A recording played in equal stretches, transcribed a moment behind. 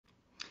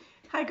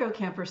Hi Grow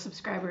Camper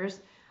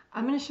subscribers.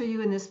 I'm going to show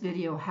you in this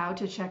video how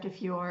to check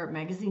if your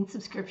magazine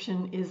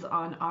subscription is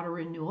on auto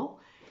renewal,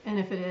 and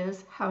if it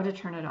is, how to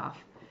turn it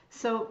off.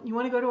 So you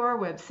want to go to our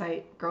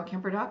website,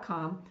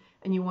 growcamper.com,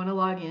 and you want to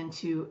log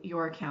into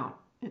your account.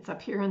 It's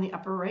up here in the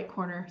upper right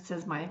corner. It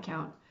says My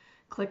Account.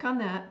 Click on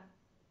that,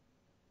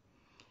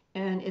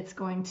 and it's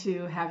going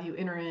to have you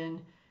enter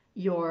in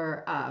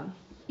your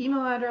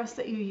email address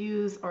that you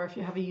use, or if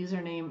you have a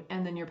username,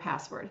 and then your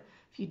password.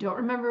 If you don't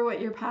remember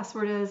what your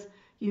password is,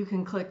 you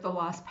can click the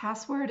lost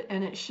password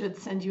and it should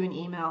send you an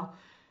email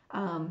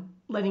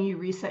letting you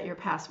reset your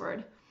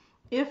password.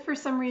 If for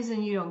some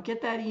reason you don't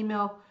get that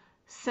email,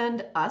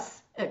 send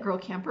us at Grow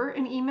Camper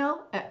an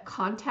email at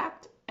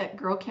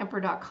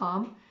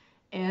contact@growcamper.com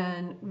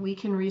and we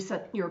can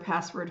reset your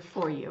password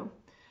for you.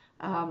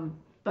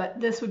 But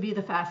this would be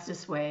the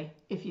fastest way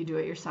if you do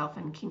it yourself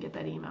and can get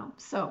that email.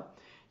 So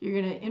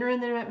you're going to enter in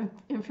the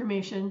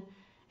information,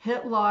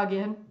 hit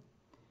login,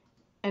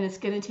 and it's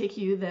going to take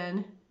you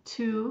then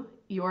to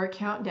your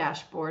account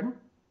dashboard,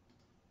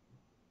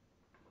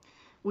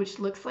 which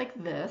looks like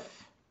this.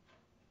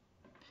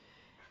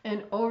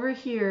 And over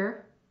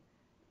here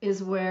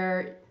is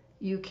where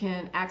you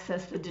can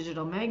access the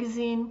digital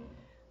magazine.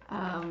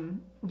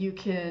 You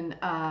can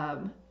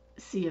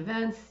see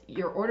events,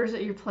 your orders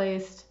that you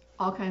placed,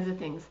 all kinds of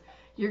things.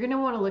 You're going to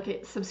want to look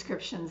at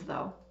subscriptions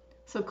though.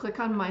 So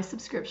click on My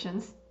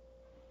Subscriptions.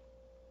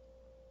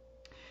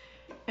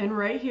 And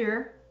right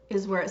here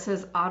is where it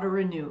says Auto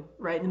Renew,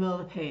 right in the middle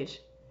of the page.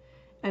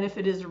 And if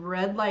it is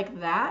red like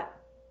that,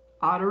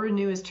 Auto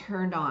Renew is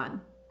turned on.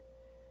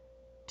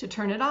 To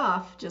turn it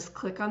off, just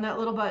click on that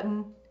little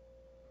button,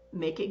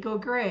 make it go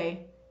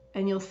gray,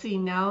 and you'll see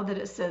now that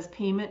it says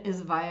payment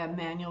is via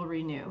manual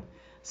renew.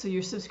 So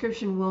your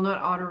subscription will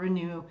not auto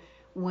renew.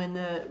 When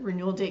the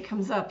renewal date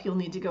comes up, you'll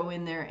need to go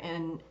in there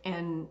and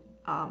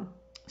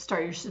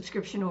start your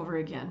subscription over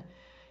again.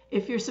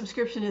 If your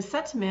subscription is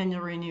set to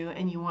manual renew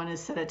and you want to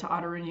set it to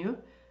auto renew,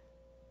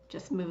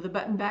 just move the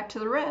button back to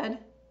the red,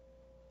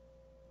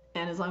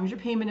 and as long as your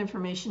payment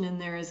information in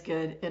there is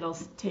good, it'll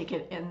take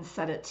it and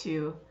set it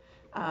to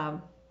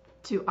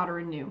auto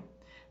renew.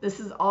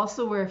 This is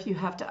also where if you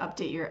have to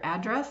update your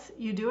address,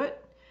 you do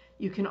it.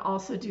 You can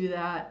also do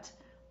that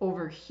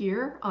over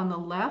here on the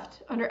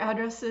left under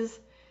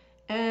addresses,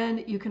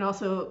 and you can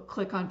also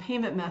click on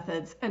payment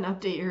methods and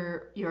update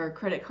your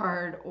credit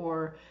card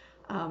or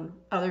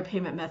other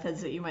payment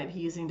methods that you might be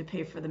using to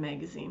pay for the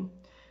magazine.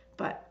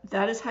 But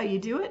that is how you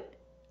do it.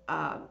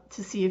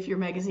 To see if your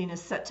magazine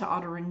is set to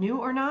auto renew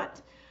or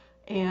not.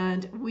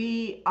 And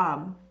we,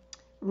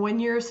 when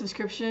your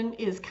subscription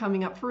is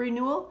coming up for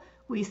renewal,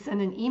 we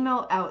send an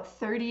email out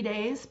 30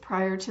 days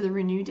prior to the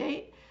renew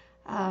date,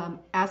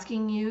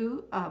 asking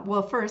you,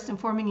 well, first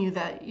informing you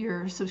that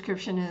your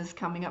subscription is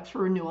coming up for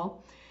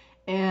renewal,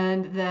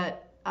 and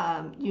that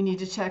you need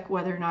to check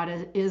whether or not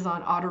it is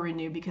on auto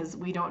renew, because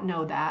we don't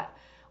know that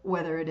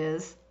whether it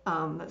is.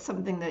 That's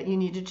something that you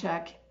need to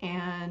check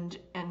and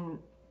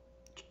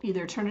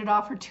either turn it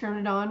off or turn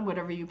it on,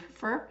 whatever you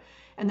prefer.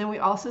 And then we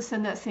also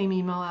send that same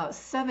email out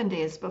 7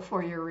 days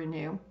before your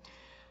renew,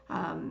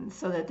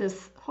 so that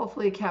this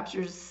hopefully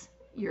captures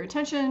your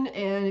attention,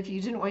 and if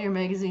you didn't want your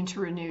magazine to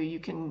renew, you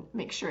can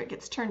make sure it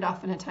gets turned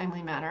off in a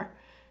timely manner.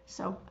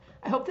 So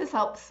I hope this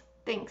helps.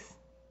 Thanks.